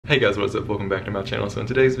Hey guys, what's up? Welcome back to my channel. So in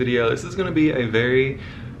today's video, this is going to be a very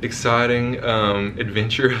exciting,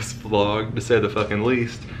 adventurous vlog, to say the fucking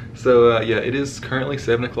least. So yeah, it is currently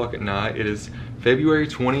 7 o'clock at night. It is February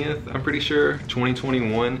 20th, I'm pretty sure,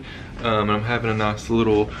 2021. And I'm having a nice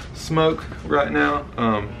little smoke right now.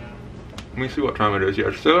 Let me see what time it is. Yeah,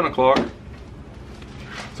 it's 7 o'clock.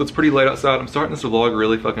 So it's pretty late outside. I'm starting this vlog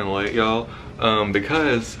really fucking late, y'all,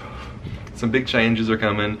 because some big changes are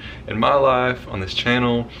coming in my life, on this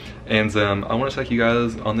channel, and I want to take you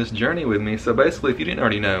guys on this journey with me. So basically, if you didn't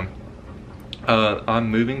already know, I'm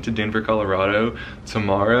moving to Denver, Colorado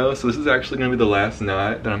tomorrow. So this is actually going to be the last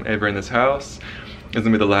night that I'm ever in this house. It's going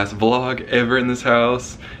to be the last vlog ever in this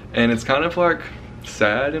house, and it's kind of like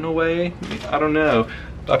sad in a way. I don't know.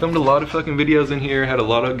 I filmed a lot of fucking videos in here, had a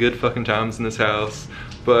lot of good fucking times in this house,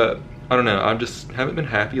 but I don't know, I just haven't been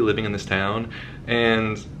happy living in this town.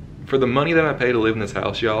 And for the money that I pay to live in this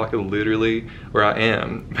house, y'all, I could literally, where I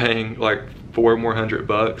am, paying like $400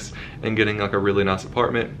 more and getting like a really nice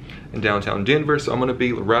apartment in downtown Denver. So I'm gonna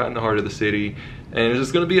be right in the heart of the city, and it's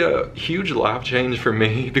just gonna be a huge life change for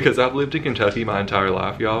me because I've lived in Kentucky my entire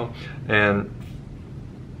life, y'all, and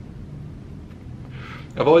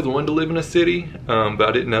I've always wanted to live in a city, but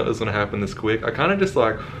I didn't know it was gonna happen this quick. I kind of just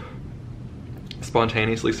like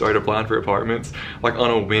spontaneously started applying for apartments like on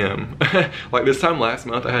a whim. Like this time last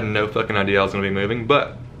month, I had no fucking idea I was gonna be moving,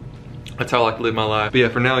 but that's how I like to live my life. But yeah,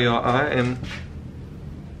 for now, y'all, I am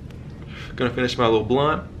gonna finish my little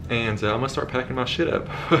blunt, and I'm gonna start packing my shit up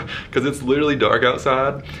because it's literally dark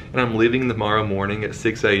outside, and I'm leaving tomorrow morning at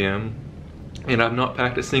 6 a.m. and I've not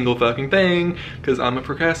packed a single fucking thing because I'm a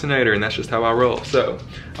procrastinator, and that's just how I roll. So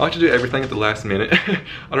I like to do everything at the last minute.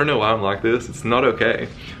 I don't know why I'm like this. It's not okay.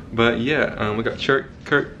 But yeah, we got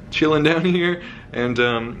Kurt chilling down here, and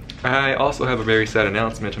I also have a very sad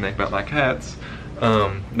announcement to make about my cats.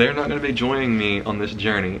 They're not going to be joining me on this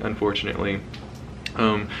journey, unfortunately.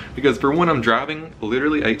 Because for one, I'm driving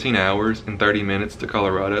literally 18 hours and 30 minutes to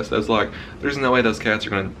Colorado, so it's like, there's no way those cats are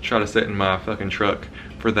going to try to sit in my fucking truck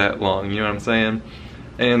for that long, you know what I'm saying?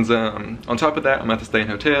 And on top of that, I'm gonna have to stay in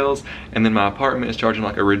hotels, and then my apartment is charging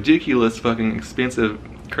like a ridiculous fucking expensive,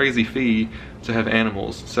 crazy fee to have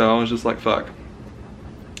animals. So I was just like, fuck.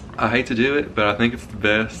 I hate to do it, but I think it's the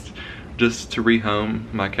best just to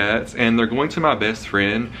rehome my cats. And they're going to my best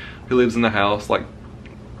friend who lives in the house like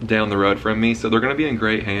down the road from me, so they're gonna be in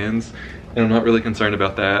great hands, and I'm not really concerned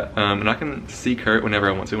about that. And I can see Kurt whenever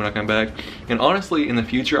I want to when I come back. And honestly, in the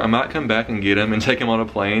future, I might come back and get him and take him on a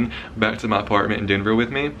plane back to my apartment in Denver with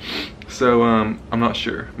me. So I'm not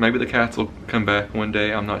sure. Maybe the cats will come back one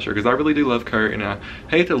day. I'm not sure, because I really do love Kurt, and I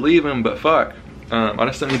hate to leave him, but fuck. I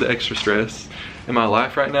just don't need the extra stress in my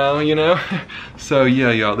life right now, you know? So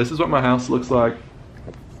yeah, y'all, this is what my house looks like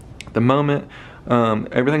at the moment.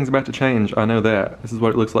 Everything's about to change, I know that. This is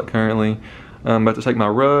what it looks like currently. I'm about to take my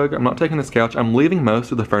rug. I'm not taking this couch. I'm leaving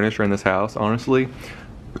most of the furniture in this house, honestly,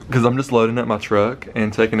 because I'm just loading up my truck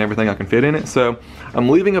and taking everything I can fit in it. So I'm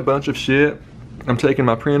leaving a bunch of shit. I'm taking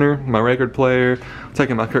my printer, my record player, I'm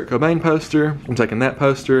taking my Kurt Cobain poster, I'm taking that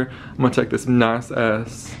poster, I'm gonna take this nice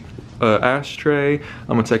ass ashtray, I'm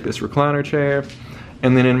gonna take this recliner chair,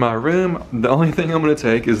 and then in my room, the only thing I'm gonna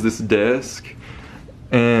take is this desk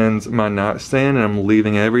and my nightstand, and I'm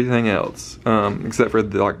leaving everything else, except for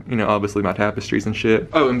the, like, you know, obviously my tapestries and shit.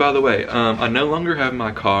 Oh, and by the way, I no longer have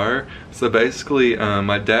my car. So basically,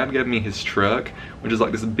 my dad gave me his truck, which is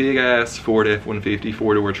like this big ass Ford F-150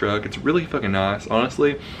 4-door truck. It's really fucking nice,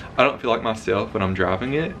 honestly. I don't feel like myself when I'm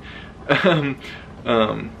driving it. I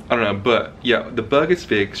don't know, but yeah, the bug is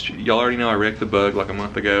fixed. Y'all already know I wrecked the bug like a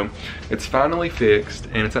month ago. It's finally fixed,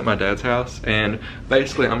 and it's at my dad's house, and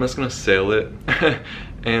basically I'm just gonna sell it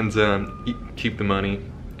and keep the money,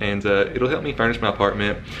 and it'll help me furnish my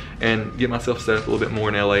apartment and get myself set up a little bit more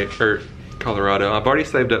in LA or Colorado. I've already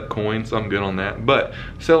saved up coins, so I'm good on that, but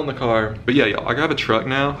selling the car. But yeah, y'all, I have a truck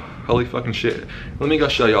now. Holy fucking shit. Let me go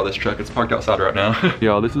show y'all this truck. It's parked outside right now.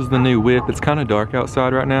 Y'all, this is the new whip. It's kind of dark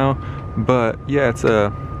outside right now, but yeah, it's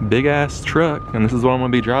a big ass truck, and this is what I'm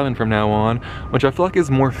gonna be driving from now on, which I feel like is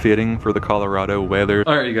more fitting for the Colorado weather.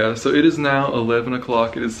 All right, you guys, so it is now 11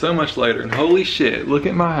 o'clock. It is so much later, and holy shit, look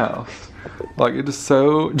at my house. Like, it is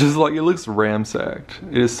so, just like, it looks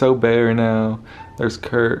ramsacked. It is so bare now. There's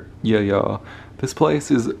Kurt. Yeah, y'all. This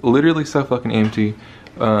place is literally so fucking empty.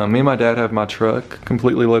 Me and my dad have my truck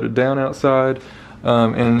completely loaded down outside.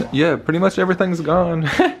 And yeah, pretty much everything's gone.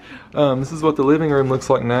 This is what the living room looks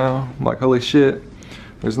like now. Like, holy shit.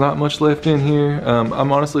 There's not much left in here.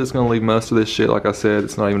 I'm honestly just gonna leave most of this shit, like I said.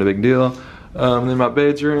 It's not even a big deal. And then my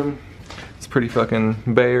bedroom, it's pretty fucking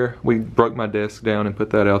bare. We broke my desk down and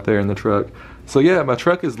put that out there in the truck. So yeah, my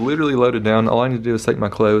truck is literally loaded down. All I need to do is take my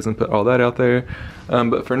clothes and put all that out there.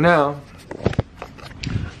 But for now,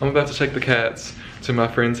 I'm about to take the cats to my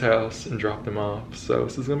friend's house and drop them off. So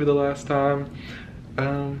this is gonna be the last time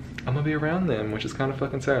I'm gonna be around them, which is kind of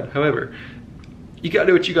fucking sad. However, you gotta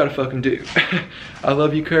do what you gotta fucking do. I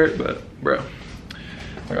love you, Kurt, but bro,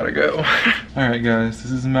 I gotta go. All right, guys,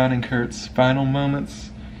 this is mine and Kurt's final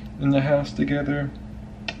moments in the house together.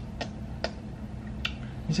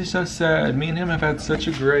 This is so sad. Me and him have had such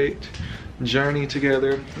a great journey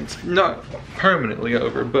together. It's not permanently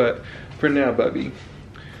over, but for now, Bubby,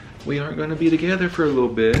 we aren't gonna be together for a little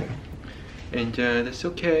bit, and that's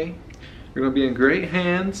okay. We're gonna be in great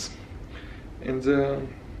hands, and I'm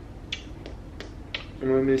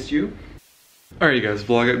gonna miss you. Alright, you guys,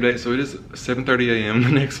 vlog update. So it is 7:30 a.m. the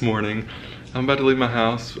next morning. I'm about to leave my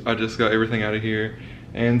house. I just got everything out of here.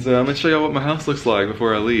 And I'm gonna show y'all what my house looks like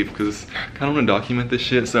before I leave, because I kind of want to document this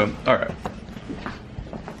shit. So, alright.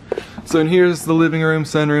 So in here's the living room,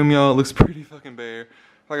 sunroom, y'all. It looks pretty fucking bare.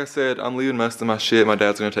 Like I said, I'm leaving most of my shit. My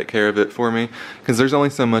dad's gonna take care of it for me, because there's only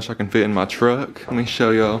so much I can fit in my truck. Let me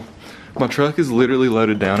show y'all. My truck is literally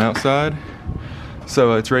loaded down outside,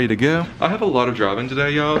 so it's ready to go. I have a lot of driving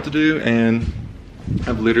today, y'all, to do, and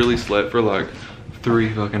I've literally slept for like 3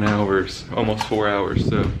 fucking hours, almost 4 hours.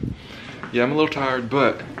 So yeah, I'm a little tired,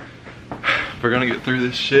 but we're gonna get through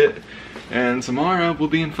this shit, and tomorrow we'll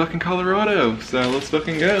be in fucking Colorado. So let's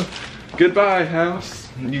fucking go. Goodbye, house.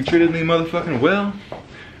 You treated me motherfucking well,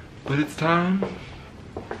 but it's time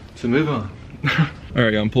to move on.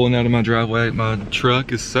 Alright, I'm pulling out of my driveway. My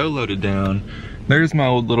truck is so loaded down. There's my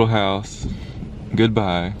old little house.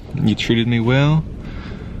 Goodbye. You treated me well,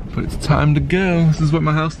 but it's time to go. This is what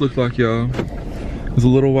my house looked like, y'all. It was a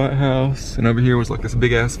little white house, and over here was like this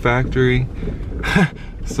big ass factory.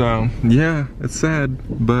 So yeah, it's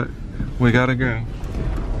sad, but we gotta go.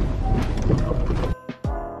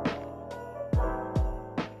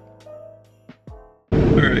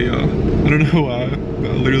 Alright, y'all, I don't know why, but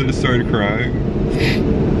I literally just started crying.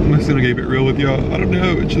 I'm just gonna keep it real with y'all. I don't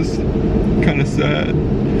know, it's just kind of sad,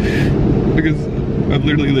 because I've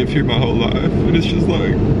literally lived here my whole life, and it's just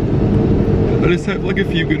like, I just have like a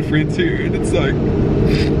few good friends here, and it's like,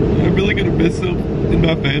 I'm really gonna miss them and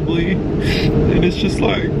my family, and it's just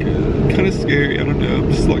like, kind of scary. I don't know,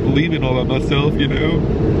 I'm just like leaving all by myself, you know,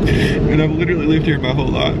 and I've literally lived here my whole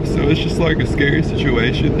life, so it's just like a scary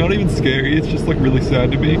situation. Not even scary, it's just like really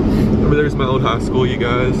sad to me. I mean, there's my old high school, you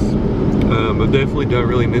guys. I definitely don't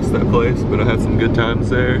really miss that place, but I had some good times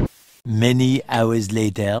there. Many hours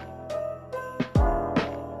later.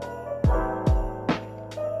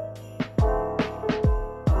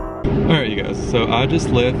 Alright, you guys, so I just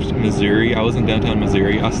left Missouri. I was in downtown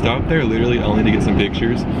Missouri. I stopped there literally only to get some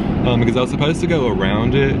pictures, because I was supposed to go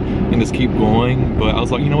around it and just keep going, but I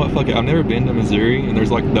was like, you know what, fuck it. I've never been to Missouri, and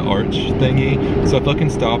there's like the arch thingy, so I fucking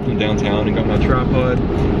stopped in downtown and got my tripod,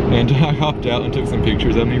 and I hopped out and took some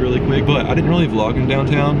pictures of me really quick, but I didn't really vlog in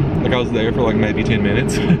downtown. Like, I was there for like maybe 10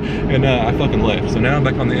 minutes, and I fucking left. So now I'm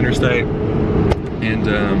back on the interstate, and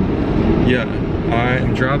yeah. I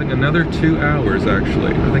am driving another 2 hours,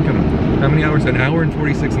 actually. I think how many hours? An hour and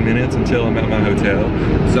 46 minutes until I'm at my hotel.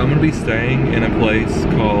 So I'm gonna be staying in a place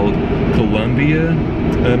called Columbia,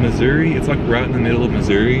 Missouri. It's like right in the middle of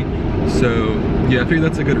Missouri. So yeah, I figure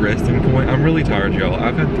that's a good resting point. I'm really tired, y'all.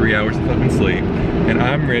 I've had 3 hours of fucking sleep, and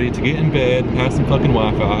I'm ready to get in bed, have some fucking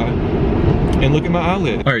Wi-Fi, and look at my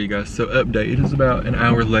eyelid. All right, you guys, so update. It is about an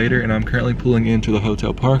hour later, and I'm currently pulling into the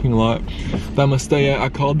hotel parking lot that I'm gonna stay at. I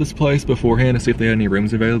called this place beforehand to see if they had any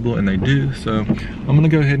rooms available, and they do. So I'm gonna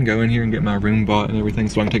go ahead and go in here and get my room bought and everything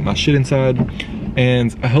so I can take my shit inside.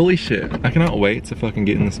 And holy shit, I cannot wait to fucking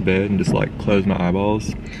get in this bed and just like close my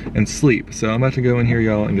eyeballs and sleep. So I'm about to go in here,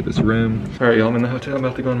 y'all, and get this room. All right, y'all, I'm in the hotel. I'm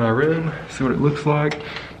about to go in my room, see what it looks like.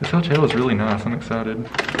 This hotel is really nice. I'm excited.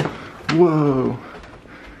 Whoa.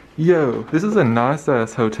 Yo, this is a nice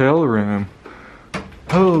ass hotel room.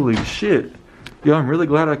 Holy shit. Yo, I'm really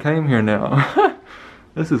glad I came here now.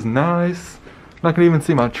 This is nice. I can even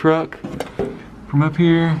see my truck from up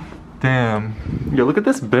here. Damn. Yo, look at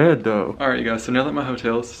this bed though. Alright, you guys, so now that my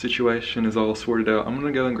hotel situation is all sorted out, I'm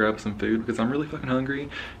gonna go and grab some food because I'm really fucking hungry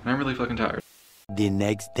and I'm really fucking tired. The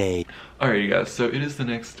next day. Alright, you guys, so it is the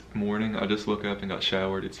next morning. I just woke up and got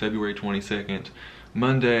showered. It's February 22nd.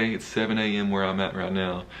 Monday, it's 7 a.m. where I'm at right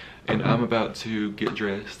now. And I'm about to get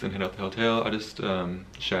dressed and head out the hotel. I just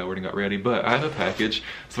showered and got ready, but I have a package.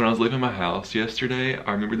 So when I was leaving my house yesterday,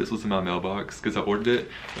 I remember this was in my mailbox because I ordered it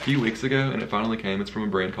a few weeks ago and it finally came. It's from a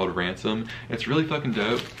brand called Ransom. It's really fucking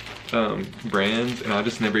dope. brands, and I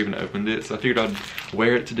just never even opened it, so I figured I'd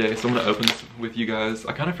wear it today. So I'm gonna open this with you guys.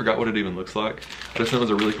 I kind of forgot what it even looks like. I just thought it was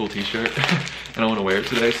a really cool t-shirt and I want to wear it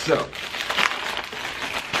today. So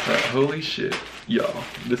alright, holy shit, y'all,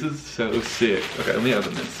 this is so sick. Okay, let me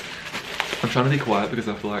open this. I'm trying to be quiet because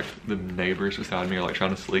I feel like the neighbors beside me are like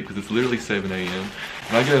trying to sleep, because it's literally 7 a.m.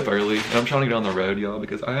 and I get up early and I'm trying to get on the road, y'all,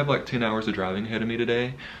 because I have like 10 hours of driving ahead of me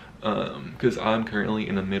today, because I'm currently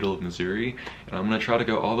in the middle of Missouri, and I'm gonna try to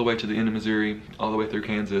go all the way to the end of Missouri, all the way through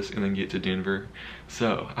Kansas, and then get to Denver.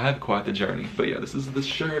 So I have quite the journey. But yeah, this is the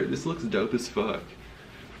shirt. This looks dope as fuck.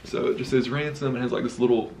 So it just says Ransom and has like this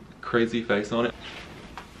little crazy face on it.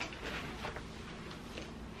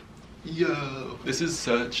 Yo, this is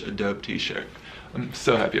such a dope t-shirt. I'm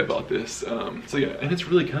so happy I bought this. So yeah, and it's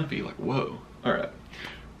really comfy, like whoa. All right.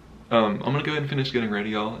 I'm gonna go ahead and finish getting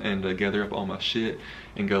ready, y'all, and gather up all my shit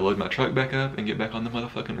and go load my truck back up and get back on the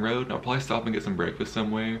motherfucking road. And I'll probably stop and get some breakfast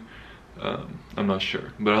somewhere. I'm not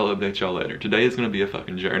sure, but I'll update y'all later. Today is gonna be a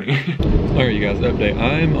fucking journey. All right, you guys, update.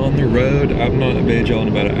 I'm on the road. I've not updated y'all in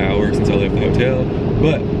about an hour since I left the hotel,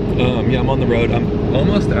 but yeah, I'm on the road. I'm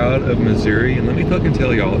almost out of Missouri, and let me fucking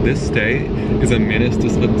tell y'all, this state is a menace to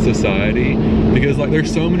society, because like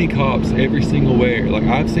there's so many cops every single where. Like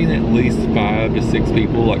I've seen at least 5 to 6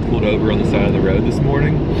 people like pulled over on the side of the road this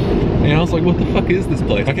morning, and I was like, what the fuck is this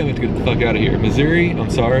place? I can't wait to get the fuck out of here. Missouri, I'm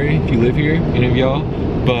sorry if you live here, any of y'all,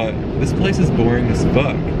 but this place is boring as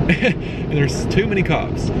fuck. And there's too many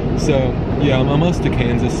cops. So yeah, I'm almost to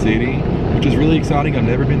Kansas City, which is really exciting. I've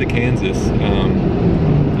never been to Kansas,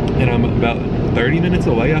 and I'm about 30 minutes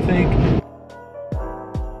away, I think.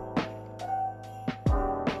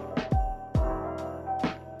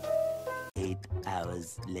 8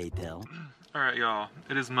 hours later. All right, y'all,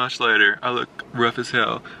 it is much later. I look rough as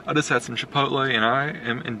hell. I just had some Chipotle and I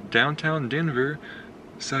am in downtown Denver.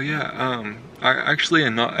 So yeah, I actually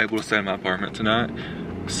am not able to stay in my apartment tonight,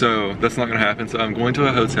 so that's not gonna happen. So I'm going to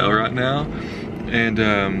a hotel right now, and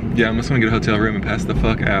yeah, I'm just gonna get a hotel room and pass the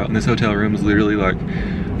fuck out. And this hotel room is literally like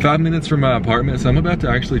 5 minutes from my apartment, so I'm about to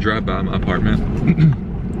actually drive by my apartment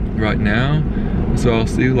right now. So I'll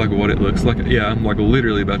see like what it looks like. Yeah, I'm like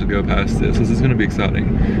literally about to go past this. This is gonna be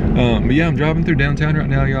exciting. But yeah, I'm driving through downtown right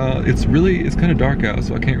now, y'all. It's kind of dark out,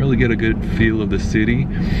 so I can't really get a good feel of the city.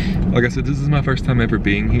 Like I said, this is my first time ever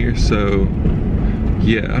being here, so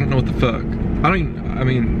yeah, I don't know what the fuck. I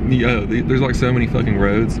mean, yeah, there's like so many fucking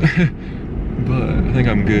roads, but I think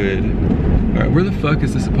I'm good. All right, where the fuck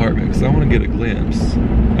is this apartment? Because I want to get a glimpse.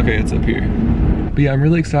 Okay, it's up here. But yeah, I'm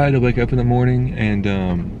really excited to wake up in the morning and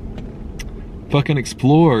fucking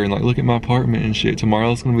explore and like look at my apartment and shit.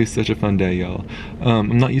 Tomorrow's gonna be such a fun day, y'all.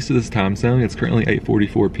 I'm not used to this time zone. It's currently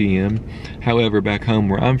 8:44 p.m. However, back home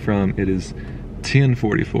where I'm from, it is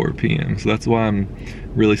 10:44 p.m. So that's why I'm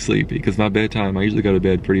really sleepy, because my bedtime, I usually go to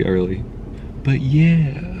bed pretty early. But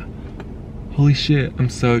yeah, holy shit, I'm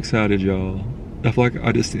so excited, y'all. I feel like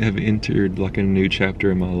I just have entered like a new chapter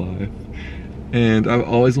in my life. And I've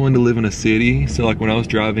always wanted to live in a city, so like when I was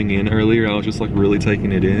driving in earlier, I was just like really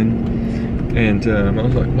taking it in. And I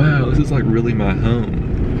was like, wow, this is like really my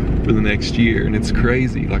home for the next year. And it's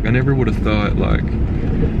crazy, like I never would have thought like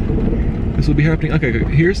this would be happening. Okay,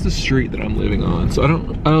 here's the street that I'm living on.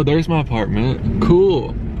 So oh, there's my apartment.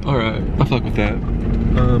 Cool. All right, I'll fuck with that.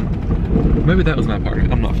 Maybe that was my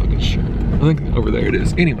apartment, I'm not fucking sure. I think over there it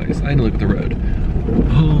is. Anyways, I need to look at the road.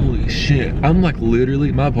 Holy shit, I'm like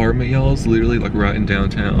literally, my apartment, y'all, is literally like right in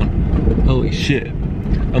downtown. Holy shit.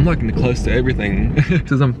 I'm like close to everything. It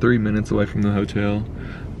says I'm 3 minutes away from the hotel.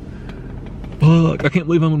 Fuck, I can't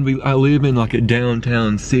believe I live in like a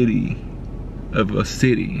downtown city of a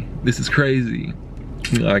city. This is crazy.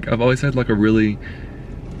 Like I've always had like a really,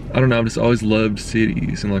 I don't know, I've just always loved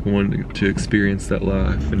cities and like wanted to experience that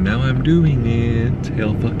life, and now I'm doing it.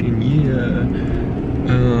 Hell fucking yeah.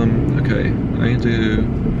 Okay, I need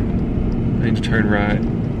to turn right.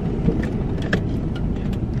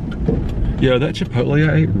 Yeah, that Chipotle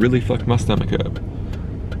I ate really fucked my stomach up.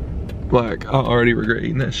 Like, I already regret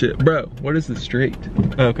eating that shit. Bro, what is the street?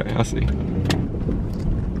 Okay, I see.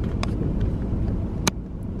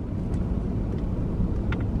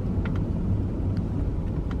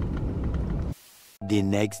 The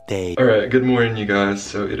next day. Alright, good morning, you guys.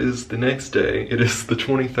 So it is the next day. It is the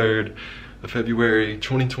 23rd of February,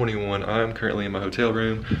 2021. I'm currently in my hotel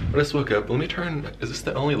room. I just woke up. Let me turn, is this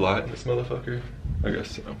the only light in this motherfucker? I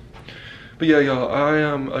guess so. But yeah,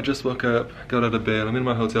 y'all, I just woke up, got out of bed, I'm in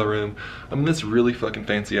my hotel room. I'm in this really fucking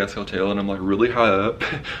fancy ass hotel, and I'm like really high up.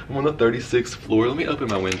 I'm on the 36th floor. Let me open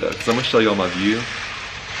my window, because I'm gonna show y'all my view.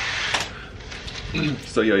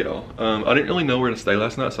 So yeah, y'all, I didn't really know where to stay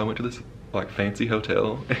last night, so I went to this like fancy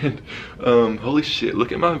hotel. And holy shit,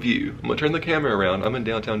 look at my view. I'm gonna turn the camera around. I'm in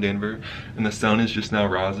downtown Denver and the sun is just now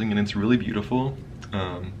rising and it's really beautiful.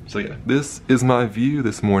 So yeah, this is my view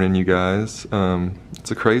this morning, you guys.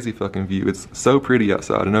 It's a crazy fucking view. It's so pretty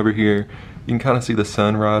outside, and over here you can kind of see the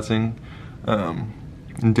sun rising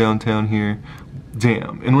in downtown here.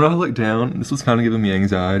 Damn. And when I look down, this was kind of giving me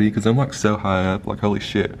anxiety because I'm like so high up, like holy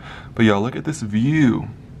shit. But y'all, look at this view.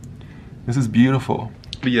 This is beautiful.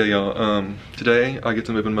 But yeah, y'all, today I get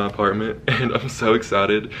to move in my apartment and I'm so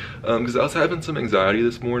excited because I was having some anxiety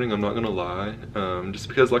this morning, I'm not gonna lie, just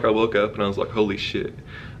because like I woke up and I was like, holy shit,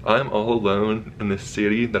 I'm all alone in this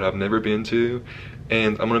city that I've never been to,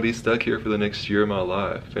 and I'm gonna be stuck here for the next year of my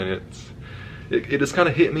life. And it just kind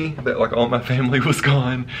of hit me that like all my family was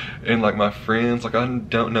gone and like my friends, like I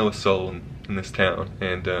don't know a soul in this town.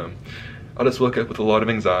 And I just woke up with a lot of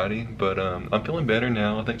anxiety, but I'm feeling better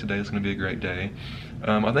now. I think today is gonna be a great day.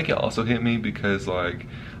 I think it also hit me because like,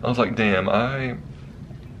 I was like, damn, I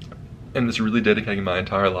am just really dedicating my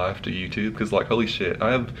entire life to YouTube because like, holy shit,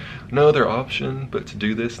 I have no other option but to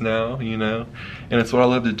do this now, you know? And it's what I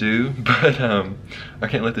love to do, but I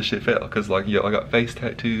can't let this shit fail because like, yo, I got face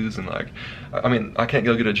tattoos and like, I mean, I can't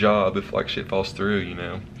go get a job if like shit falls through, you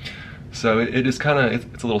know? So it just kind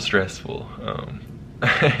of, it's a little stressful.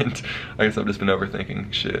 And I guess I've just been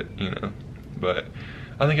overthinking shit, you know? But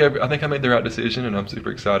I think I made the right decision, and I'm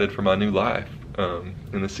super excited for my new life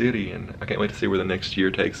in the city, and I can't wait to see where the next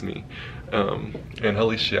year takes me. And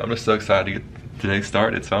holy shit, I'm just so excited to get today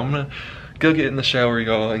started. So I'm gonna go get in the shower,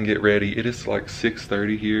 y'all, and get ready. It is like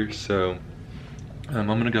 6:30 here, so I'm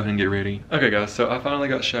gonna go ahead and get ready. Okay guys, so I finally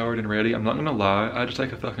got showered and ready. I'm not gonna lie, I just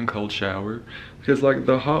take a fucking cold shower because like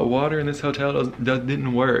the hot water in this hotel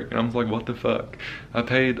didn't work, and I was like, what the fuck? I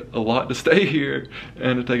paid a lot to stay here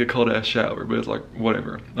and to take a cold ass shower, but it's like,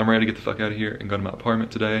 whatever. I'm ready to get the fuck out of here and go to my apartment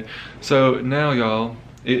today. So now y'all,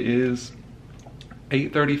 it is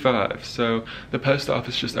 8:35, so the post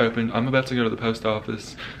office just opened. I'm about to go to the post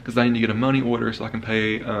office because I need to get a money order so I can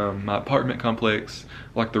pay my apartment complex,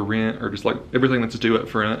 like the rent or just like everything that's due up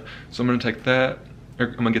front. So I'm gonna take that, or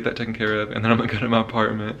I'm gonna get that taken care of, and then I'm gonna go to my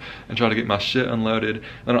apartment and try to get my shit unloaded.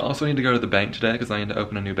 And I also need to go to the bank today because I need to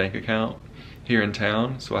open a new bank account here in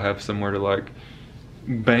town, so I have somewhere to like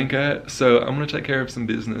bank at. So I'm gonna take care of some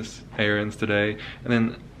business errands today, and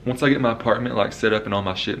then once I get my apartment like set up and all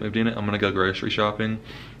my shit moved in it, I'm gonna go grocery shopping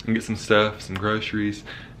and get some stuff, some groceries.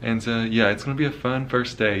 And yeah, it's gonna be a fun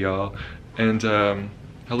first day, y'all. And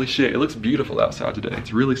holy shit, it looks beautiful outside today.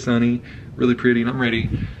 It's really sunny, really pretty, and I'm ready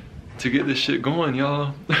to get this shit going,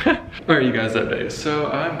 y'all. Alright, you guys, that day. So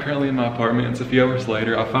I'm currently in my apartment. It's a few hours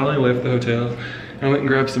later. I finally left the hotel and I went and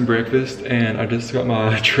grabbed some breakfast, and I just got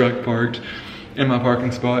my truck parked in my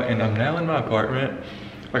parking spot, and I'm now in my apartment.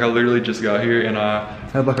 Like I literally just got here and I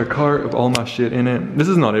had like a cart of all my shit in it. This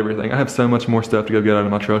is not everything. I have so much more stuff to go get out of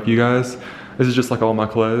my truck, you guys. This is just like all my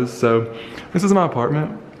clothes. So this is my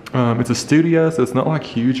apartment. It's a studio, so it's not like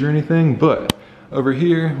huge or anything, but over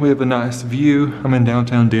here we have a nice view. I'm in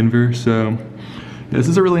downtown Denver, so yeah, this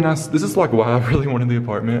is a really nice, this is like why I really wanted the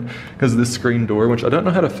apartment, because of this screen door, which I don't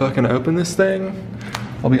know how to fucking open this thing.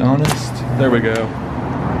 I'll be honest. There we go.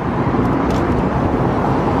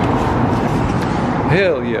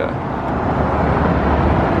 Hell yeah.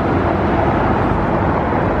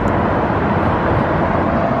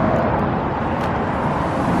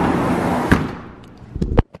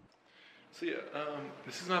 So yeah,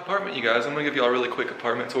 this is my apartment, you guys. I'm gonna give y'all a really quick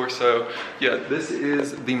apartment tour. So yeah, this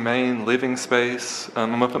is the main living space.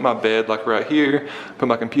 I'm gonna put my bed like right here, put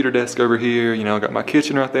my computer desk over here, you know, I got my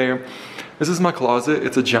kitchen right there. This is my closet.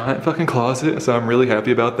 It's a giant fucking closet, so I'm really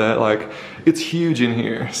happy about that. Like, it's huge in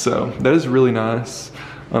here, so that is really nice.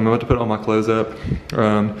 I'm about to put all my clothes up.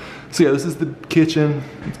 So yeah, this is the kitchen.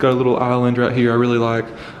 It's got a little island right here I really like.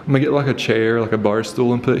 I'm gonna get like a chair, like a bar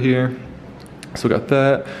stool, and put here. So we got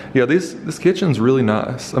that. Yeah, this kitchen's really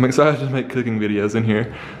nice. I'm excited to make cooking videos in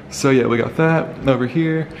here. So yeah, we got that. Over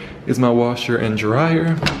here is my washer and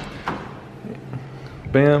dryer.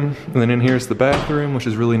 Bam. And then in here is the bathroom, which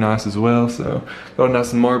is really nice as well. So got a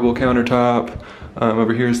nice marble countertop.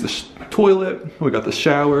 Over here is the toilet. We got the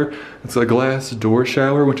shower. It's a glass door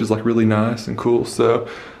shower, which is like really nice and cool. So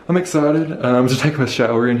I'm excited. I'm just taking a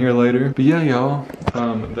shower in here later. But yeah, y'all,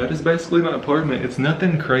 that is basically my apartment. It's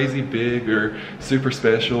nothing crazy big or super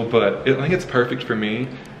special, but I think it's perfect for me.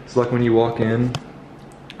 It's like when you walk in,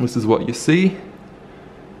 this is what you see.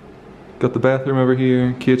 Got the bathroom over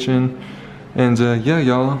here, kitchen. And yeah,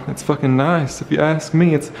 y'all, it's fucking nice. If you ask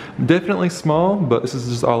me, it's definitely small, but this is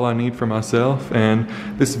just all I need for myself, and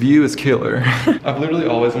this view is killer. I've literally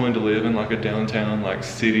always wanted to live in like a downtown like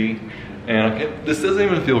city And I can't, this doesn't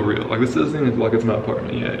even feel real. Like this doesn't even feel like it's my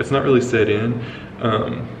apartment yet. It's not really set in.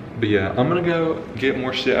 But yeah, I'm gonna go get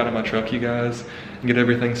more shit out of my truck, you guys, and get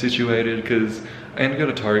everything situated, because I am gonna go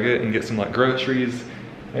to Target and get some like groceries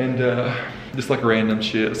and just like random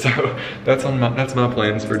shit. So that's my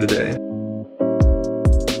plans for today.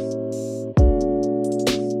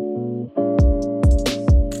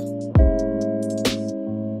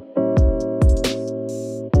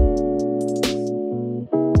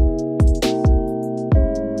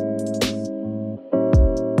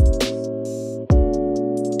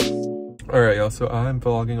 Alright y'all, so I'm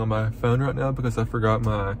vlogging on my phone right now because I forgot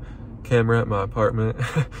my camera at my apartment.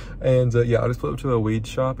 And yeah, I just pulled up to a weed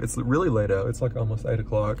shop. It's really late out, it's like almost 8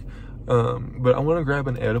 o'clock. But I want to grab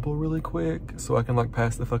an edible really quick so I can like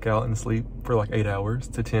pass the fuck out and sleep for like 8 hours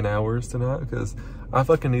to 10 hours tonight, because I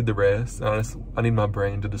fucking need the rest. I need my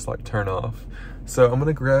brain to just like turn off. So I'm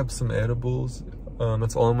gonna grab some edibles.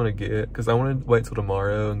 That's all I'm gonna get, because I want to wait till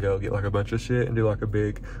tomorrow and go get like a bunch of shit and do like a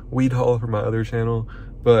big weed haul for my other channel.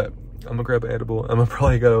 But I'm gonna grab an edible. I'm gonna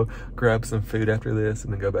probably go grab some food after this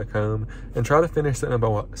and then go back home and try to finish setting up my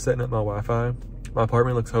Wi-Fi. My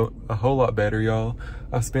apartment looks a whole lot better, y'all.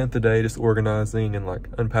 I've spent the day just organizing and like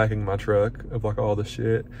unpacking my truck of like all the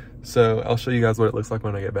shit. So I'll show you guys what it looks like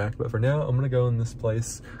when I get back. But for now, I'm gonna go in this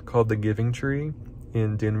place called the Giving Tree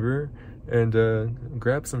in Denver and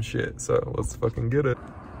grab some shit. So let's fucking get it.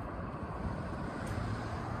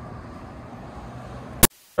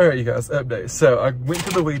 Alright you guys, update. So I went to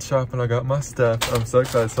the weed shop and I got my stuff. I'm so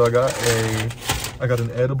excited. So I got an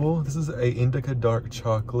edible. This is a indica dark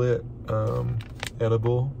chocolate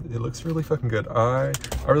edible. It looks really fucking good. I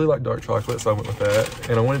really like dark chocolate, so I went with that.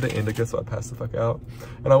 And I wanted the indica, so I passed the fuck out.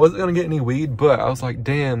 And I wasn't gonna get any weed, but I was like,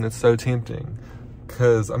 damn, that's so tempting.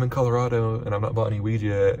 Cause I'm in Colorado and I've not bought any weed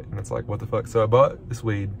yet. And it's like, what the fuck? So I bought this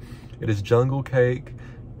weed. It is Jungle Cake.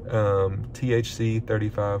 THC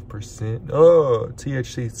 35%. Oh,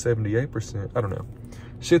 THC 78%. I don't know.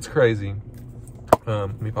 Shit's crazy.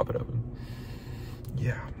 Let me pop it open.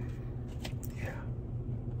 Yeah.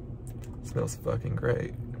 Smells fucking great.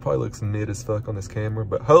 It probably looks mid as fuck on this camera,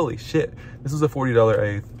 but holy shit. This was a $40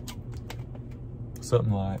 eighth.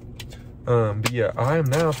 Something like. But yeah, I am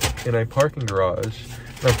now in a parking garage.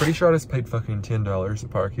 And I'm pretty sure I just paid fucking $10 to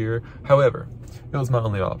park here. However, it was my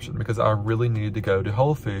only option because I really needed to go to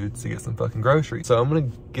Whole Foods to get some fucking groceries. So I'm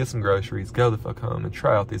gonna get some groceries, go the fuck home, and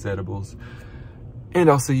try out these edibles. And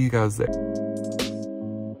I'll see you guys there.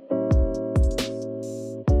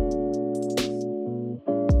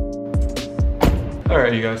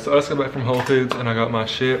 Alright you guys, so I just got back from Whole Foods and I got my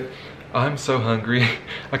shit. I'm so hungry.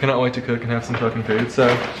 I cannot wait to cook and have some fucking food.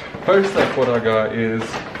 So first up, what I got is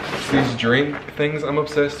these drink things I'm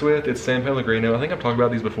obsessed with. It's San Pellegrino. I think I've talked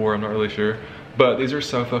about these before, I'm not really sure. But these are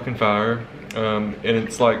so fucking fire. And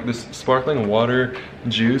it's like this sparkling water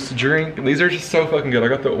juice drink. These are just so fucking good. I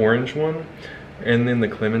got the orange one and then the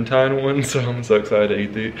clementine one. So I'm so excited to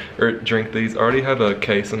eat these, or drink these. I already have a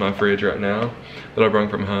case in my fridge right now that I brought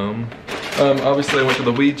from home. Obviously I went to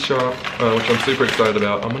the weed shop, which I'm super excited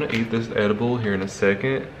about. I'm gonna eat this edible here in a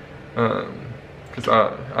second. Cause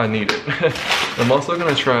I need it. I'm also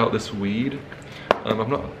gonna try out this weed.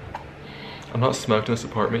 I'm not smoked in this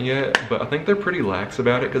apartment yet, but I think they're pretty lax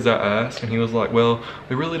about it because I asked and he was like, well,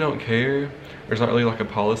 we really don't care. There's not really like a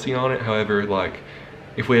policy on it. However, like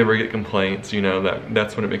if we ever get complaints, you know,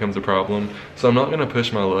 that's when it becomes a problem. So I'm not gonna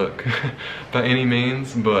push my luck by any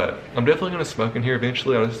means, but I'm definitely gonna smoke in here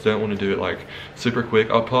eventually. I just don't want to do it like super quick.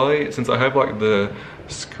 I'll probably, since I have like the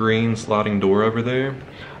screen sliding door over there,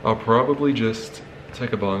 I'll probably just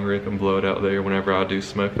take a bong rip and blow it out there whenever I do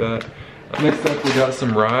smoke that. Next up, we got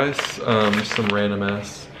some rice, just some random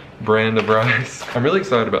ass brand of rice. I'm really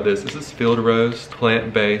excited about this. This is field roast,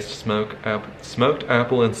 plant-based smoked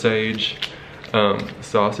apple and sage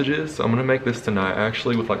sausages. So I'm gonna make this tonight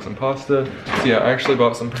actually with like some pasta. So yeah, I actually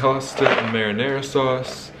bought some pasta and marinara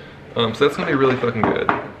sauce. So that's gonna be really fucking good.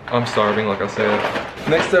 I'm starving, like I said.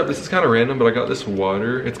 Next up, this is kind of random, but I got this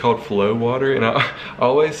water. It's called Flow Water, and I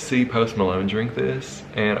always see Post Malone drink this,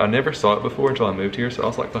 and I never saw it before until I moved here, so I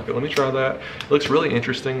was like, fuck it, let me try that. It looks really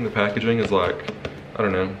interesting. The packaging is like, I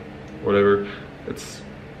don't know, whatever. It's,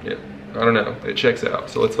 yeah, I don't know. It checks out,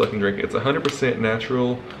 so let's fucking drink it. It's 100%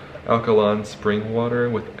 natural alkaline spring water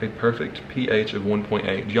with a perfect pH of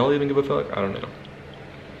 1.8. Do y'all even give a fuck? I don't know.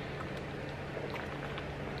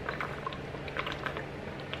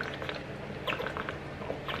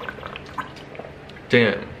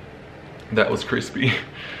 Damn, that was crispy.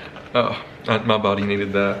 Oh, my body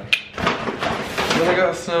needed that. Then I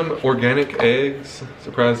got some organic eggs.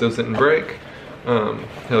 Surprised those didn't break.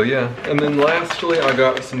 Hell yeah. And then lastly, I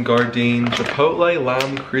got some Gardein Chipotle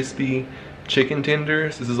Lime Crispy Chicken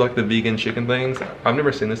Tenders. This is like the vegan chicken things. I've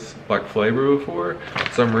never seen this like flavor before,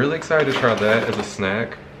 so I'm really excited to try that as a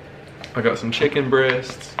snack. I got some chicken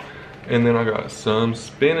breasts, and then I got some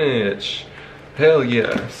spinach. Hell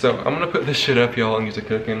yeah. So I'm gonna put this shit up, y'all, and get to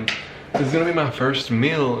cooking. This is gonna be my first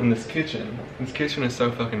meal in this kitchen. This kitchen is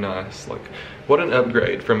so fucking nice. Like, what an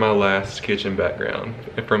upgrade from my last kitchen background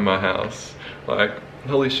from my house. Like,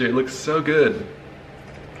 holy shit, it looks so good.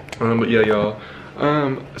 But yeah, y'all.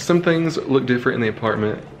 Some things look different in the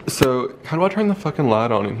apartment. So, how do I turn the fucking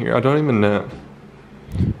light on in here? I don't even know.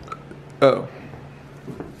 Oh.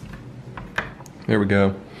 There we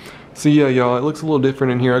go. So yeah, y'all, it looks a little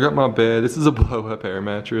different in here. I got my bed. This is a blow-up air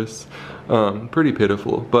mattress. Pretty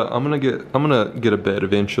pitiful, but I'm gonna get a bed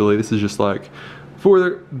eventually. This is just like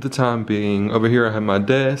for the time being. Over here I have my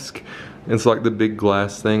desk. It's like the big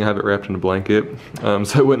glass thing. I have it wrapped in a blanket,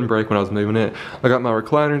 so it wouldn't break when I was moving it. I got my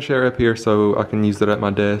recliner chair up here so I can use that at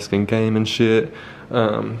my desk and game and shit.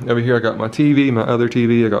 Over here I got my TV, my other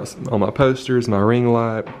TV. I got all my posters, my ring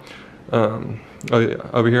light. Oh yeah,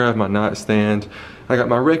 over here I have my nightstand. I got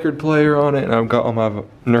my record player on it, and I've got all my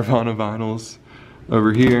Nirvana vinyls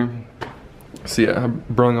over here. So yeah, I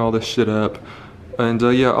brung all this shit up. And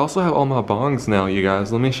yeah, I also have all my bongs now, you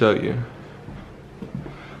guys. Let me show you.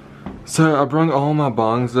 So I brung all my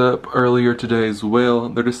bongs up earlier today as well.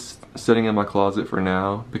 They're just sitting in my closet for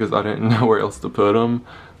now because I didn't know where else to put them.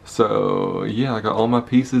 So yeah, I got all my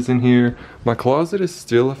pieces in here. My closet is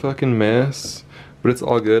still a fucking mess, but it's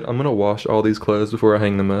all good. I'm gonna wash all these clothes before I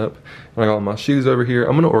hang them up. And I got all my shoes over here.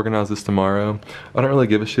 I'm gonna organize this tomorrow. I don't really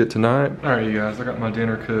give a shit tonight. All right, you guys, I got my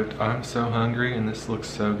dinner cooked. I'm so hungry, and this looks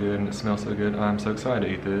so good, and it smells so good. I'm so excited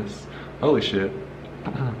to eat this. Holy shit.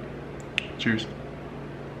 Cheers.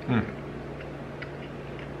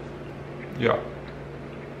 Yeah.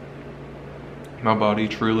 My body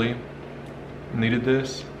truly needed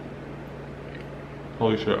this.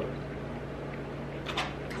 Holy shit.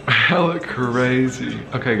 Hella crazy.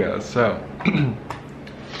 Okay guys, so I'm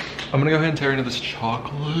gonna go ahead and tear into this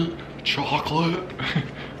chocolate.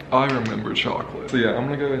 I remember chocolate. So yeah, I'm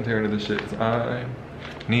gonna go ahead and tear into this shit because I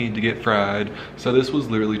need to get fried. So this was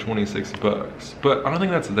literally 26 bucks, but I don't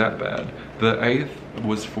think that's that bad. The eighth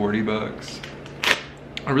was 40 bucks.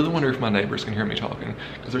 I really wonder if my neighbors can hear me talking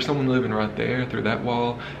because there's someone living right there through that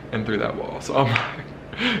wall and through that wall. So I'm like,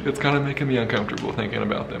 it's kind of making me uncomfortable thinking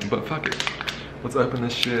about them, but fuck it. Let's open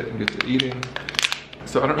this shit and get to eating.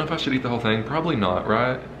 So I don't know if I should eat the whole thing. Probably not,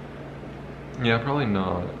 right? Yeah, probably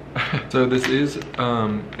not. So this is,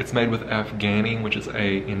 it's made with Afghani, which is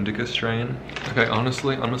a indica strain. Okay,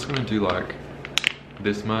 honestly, I'm just gonna do like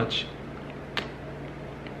this much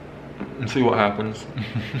and see what happens.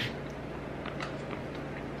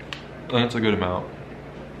 That's a good amount.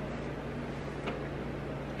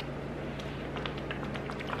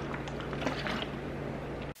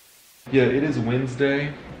 Yeah, it is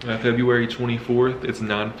Wednesday, February 24th. It's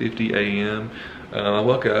 9:50 a.m. I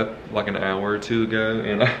woke up like an hour or two ago,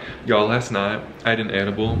 and y'all, last night I had an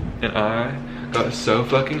edible, and I got so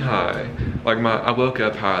fucking high. Like I woke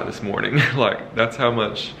up high this morning. Like that's how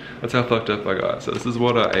fucked up I got. So this is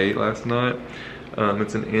what I ate last night.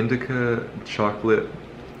 It's an indica chocolate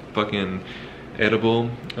fucking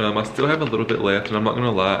edible. I still have a little bit left, and I'm not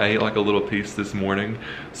gonna lie, I ate like a little piece this morning,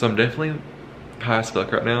 so I'm definitely high as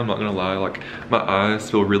fuck right now. I'm not gonna lie, like my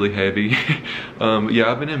eyes feel really heavy.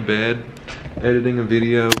 Yeah, I've been in bed editing a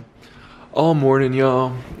video all morning,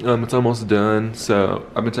 y'all. It's almost done, so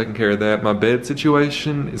I've been taking care of that. My bed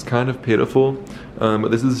situation is kind of pitiful, but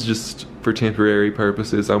this is just for temporary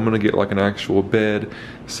purposes. I'm gonna get like an actual bed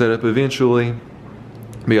set up eventually.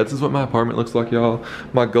 But yeah, this is what my apartment looks like, y'all.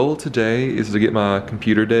 My goal today is to get my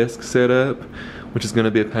computer desk set up, which is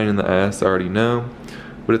gonna be a pain in the ass, I already know,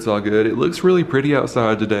 but it's all good. It looks really pretty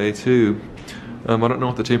outside today too. I don't know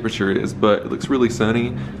what the temperature is, but it looks really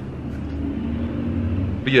sunny.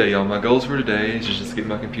 But yeah, y'all, my goals for today is just to get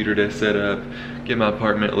my computer desk set up, get my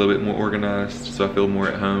apartment a little bit more organized so I feel more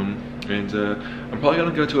at home. And I'm probably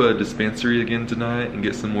gonna go to a dispensary again tonight and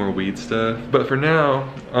get some more weed stuff. But for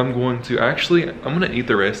now, I'm gonna eat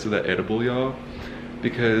the rest of that edible, y'all,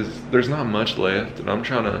 because there's not much left, and I'm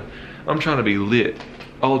trying to be lit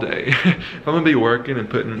all day. If I'm gonna be working and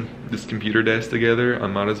putting this computer desk together, I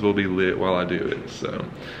might as well be lit while I do it. So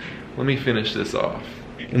let me finish this off.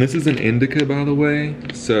 And this is an indica, by the way,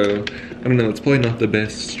 so I don't know, it's probably not the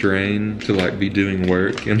best strain to like be doing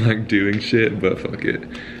work and like doing shit, but fuck it.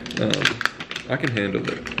 I can handle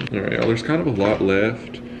it. All right, y'all, there's kind of a lot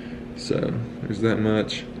left, so there's that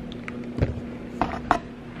much.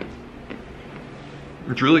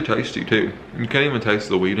 It's really tasty too. You can't even taste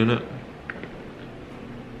the weed in it.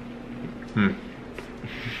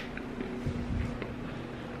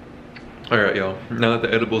 Alright y'all, now that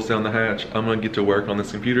the edible's down the hatch, I'm gonna get to work on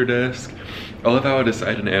this computer desk. I love how I just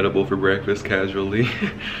ate an edible for breakfast casually.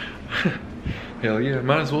 Hell yeah,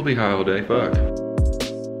 might as well be high all day, fuck.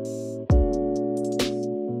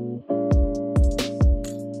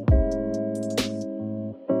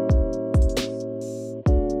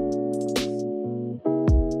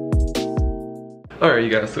 Alright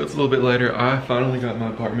you guys, so it's a little bit later. I finally got my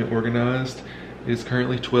apartment organized. It's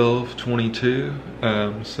currently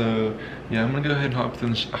 12:22, so yeah, I'm gonna go ahead and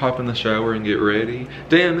hop in the shower and get ready.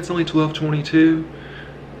 Damn, it's only 12:22.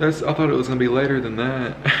 I thought it was gonna be later than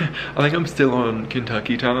that. I think I'm still on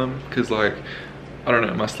Kentucky time, cause like, I don't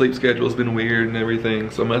know, my sleep schedule's been weird and everything,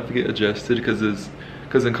 so I'm gonna have to get adjusted cause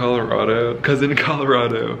in Colorado,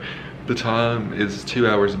 the time is 2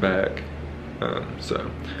 hours back. So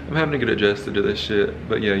I'm having to get adjusted to this shit.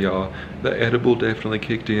 But yeah, y'all, the edible definitely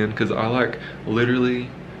kicked in because I like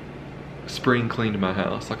literally spring cleaned my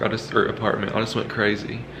house, like or apartment. I just went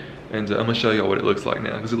crazy. And I'm gonna show y'all what it looks like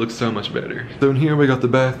now because it looks so much better. So in here we got the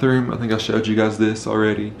bathroom. I think I showed you guys this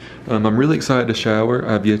already. I'm really excited to shower.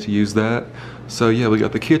 I've yet to use that. So yeah, we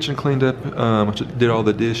got the kitchen cleaned up. I did all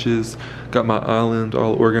the dishes. Got my island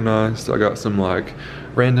all organized. I got some like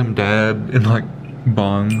random dab and like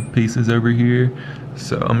bong pieces over here.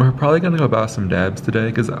 So I'm probably gonna go buy some dabs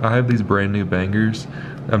today because I have these brand new bangers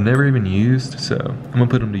I've never even used, so I'm gonna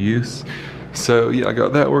put them to use. So yeah, I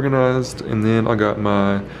got that organized, and then I got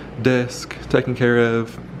my desk taken care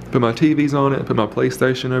of, put my TVs on it, put my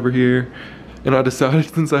PlayStation over here, and I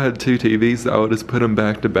decided since I had two TVs that I would just put them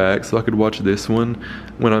back to back so I could watch this one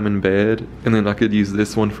when I'm in bed, and then I could use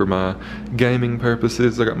this one for my gaming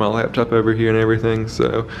purposes. I got my laptop over here and everything,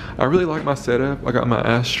 so I really like my setup. I got my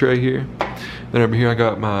ashtray here, then over here I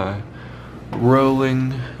got my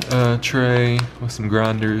rolling tray with some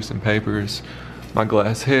grinders and papers, my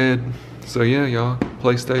glass head. So yeah, y'all,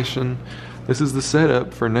 PlayStation. This is the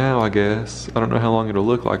setup for now, I guess. I don't know how long it'll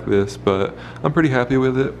look like this, but I'm pretty happy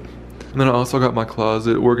with it. And then I also got my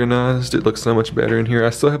closet organized. It looks so much better in here. I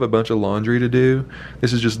still have a bunch of laundry to do.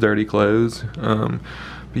 This is just dirty clothes. But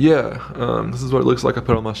yeah, this is what it looks like. I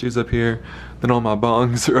put all my shoes up here. Then all my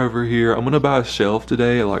bongs are over here. I'm gonna buy a shelf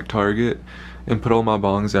today at like Target and put all my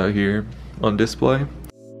bongs out here on display.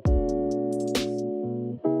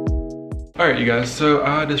 Alright you guys, so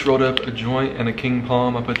I just rolled up a joint and a King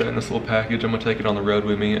Palm. I put that in this little package. I'm gonna take it on the road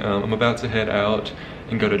with me. I'm about to head out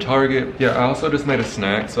and go to Target. Yeah, I also just made a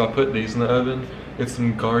snack, so I put these in the oven. It's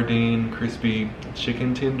some Gardein crispy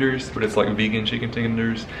chicken tenders, but it's like vegan chicken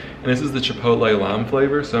tenders. And this is the Chipotle lime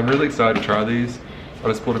flavor, so I'm really excited to try these. I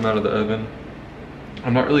just pulled them out of the oven.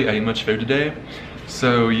 I'm not really eating much food today,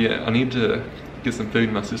 so yeah, I need to get some food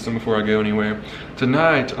in my system before I go anywhere.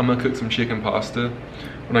 Tonight, I'm gonna cook some chicken pasta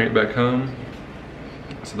when I get back home,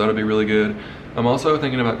 so that'll be really good. I'm also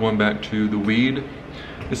thinking about going back to the weed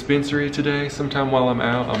dispensary today sometime while I'm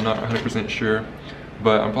out. I'm not 100% sure,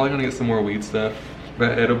 but I'm probably gonna get some more weed stuff.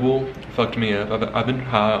 That edible fucked me up. I've been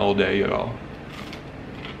high all day, y'all.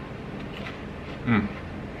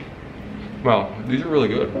 Wow, these are really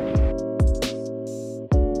good.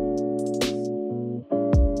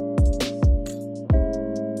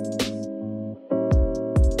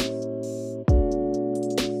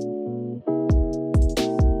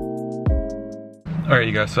 Alright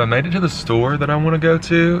you guys, so I made it to the store that I want to go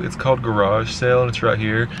to. It's called Garage Sale and it's right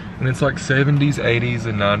here. And it's like 70s, 80s,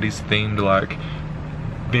 and 90s themed like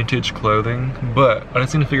vintage clothing. But I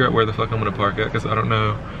just need to figure out where the fuck I'm gonna park at because I don't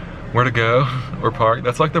know where to go or park.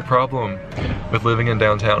 That's like the problem with living in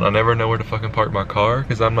downtown. I never know where to fucking park my car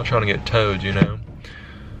because I'm not trying to get towed, you know?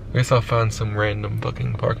 I guess I'll find some random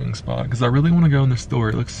fucking parking spot because I really want to go in the store.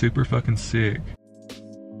 It looks super fucking sick.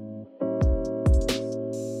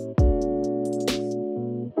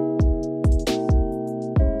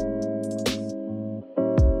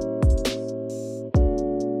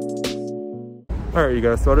 Alright you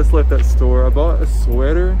guys, so I just left that store. I bought a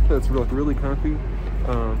sweater that's really comfy.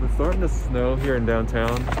 It's starting to snow here in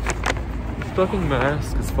downtown. This fucking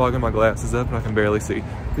mask is fogging my glasses up and I can barely see.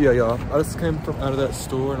 But yeah, y'all, I just came from out of that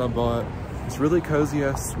store and I bought this really cozy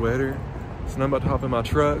ass sweater. So now I'm about to hop in my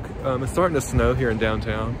truck. It's starting to snow here in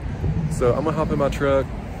downtown. So I'm gonna hop in my truck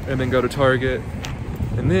and then go to Target.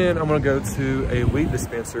 And then I'm gonna go to a weed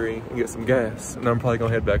dispensary and get some gas. And I'm probably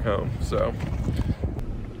gonna head back home, so.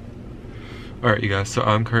 Alright you guys, so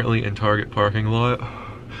I'm currently in Target parking lot.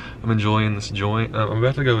 I'm enjoying this joint. I'm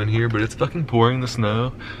about to go in here, but it's fucking pouring the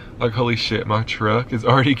snow. Like holy shit, my truck is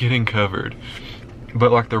already getting covered.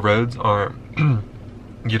 But like the roads aren't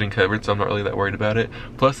getting covered, so I'm not really that worried about it.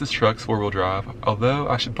 Plus this truck's 4-wheel drive, although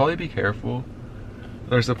I should probably be careful.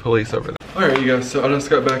 There's a police over there. Alright you guys, so I just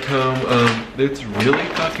got back home. It's really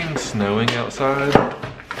fucking snowing outside.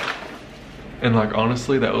 And like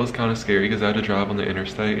honestly that was kind of scary because I had to drive on the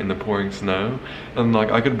interstate in the pouring snow. And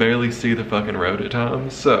like I could barely see the fucking road at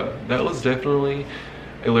times. So that was definitely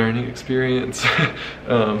a learning experience. So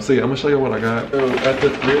yeah, I'm gonna show you what I got. So at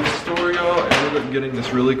the thrift store, y'all, I ended up getting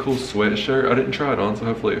this really cool sweatshirt. I didn't try it on, so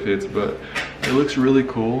hopefully it fits, but it looks really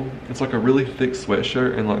cool. It's like a really thick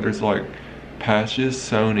sweatshirt and like there's like patches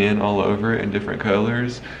sewn in all over it in different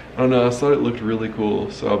colors. I don't know, I thought it looked really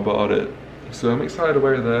cool, so I bought it. So I'm excited to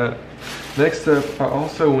wear that. Next up, I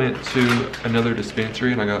also went to another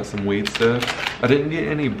dispensary and I got some weed stuff. I didn't get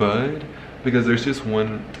any bud because there's just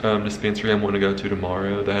one dispensary I'm going to go to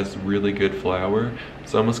tomorrow that has really good flour.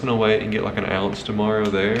 So I'm just going to wait and get like an ounce tomorrow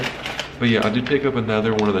there. But yeah, I did pick up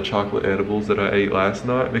another one of the chocolate edibles that I ate last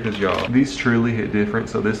night because y'all, these truly hit different.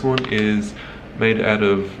 So this one is made out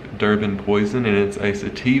of Durban poison and it's a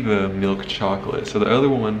sativa milk chocolate. So the other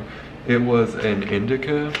one, it was an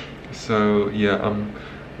indica. So yeah, I'm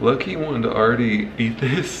low-key wanting to already eat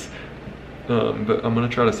this, but I'm gonna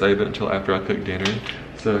try to save it until after I cook dinner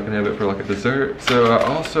so I can have it for like a dessert. So I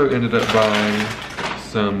also ended up buying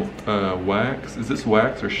some wax. Is this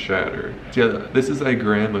wax or shatter? So yeah, this is a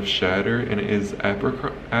gram of shatter and it is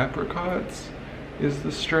apricots is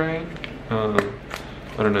the strain. I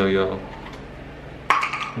don't know, y'all.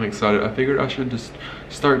 I'm excited. I figured I should just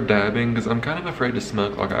start dabbing because I'm kind of afraid to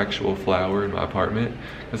smoke like actual flower in my apartment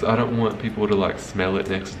because I don't want people to like smell it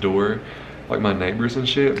next door, like my neighbors and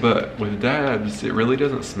shit. But with dabs, it really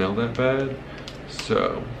doesn't smell that bad.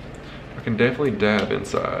 So I can definitely dab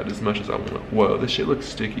inside as much as I want. Whoa, this shit looks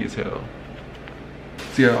sticky as hell.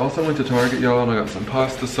 So yeah, I also went to Target, y'all, and I got some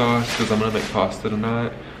pasta sauce because I'm gonna make pasta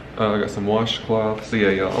tonight. I got some washcloths. So yeah,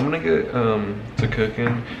 y'all, I'm gonna get to cooking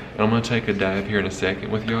and I'm gonna take a dab here in a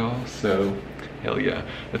second with y'all. So hell yeah.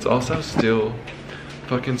 It's also still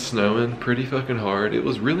fucking snowing pretty fucking hard. It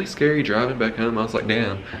was really scary driving back home. I was like,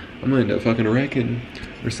 damn, I'm gonna end up fucking wrecking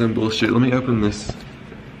or some bullshit. Let me open this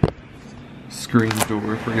screen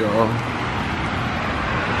door for y'all.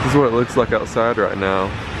 This is what it looks like outside right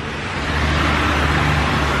now.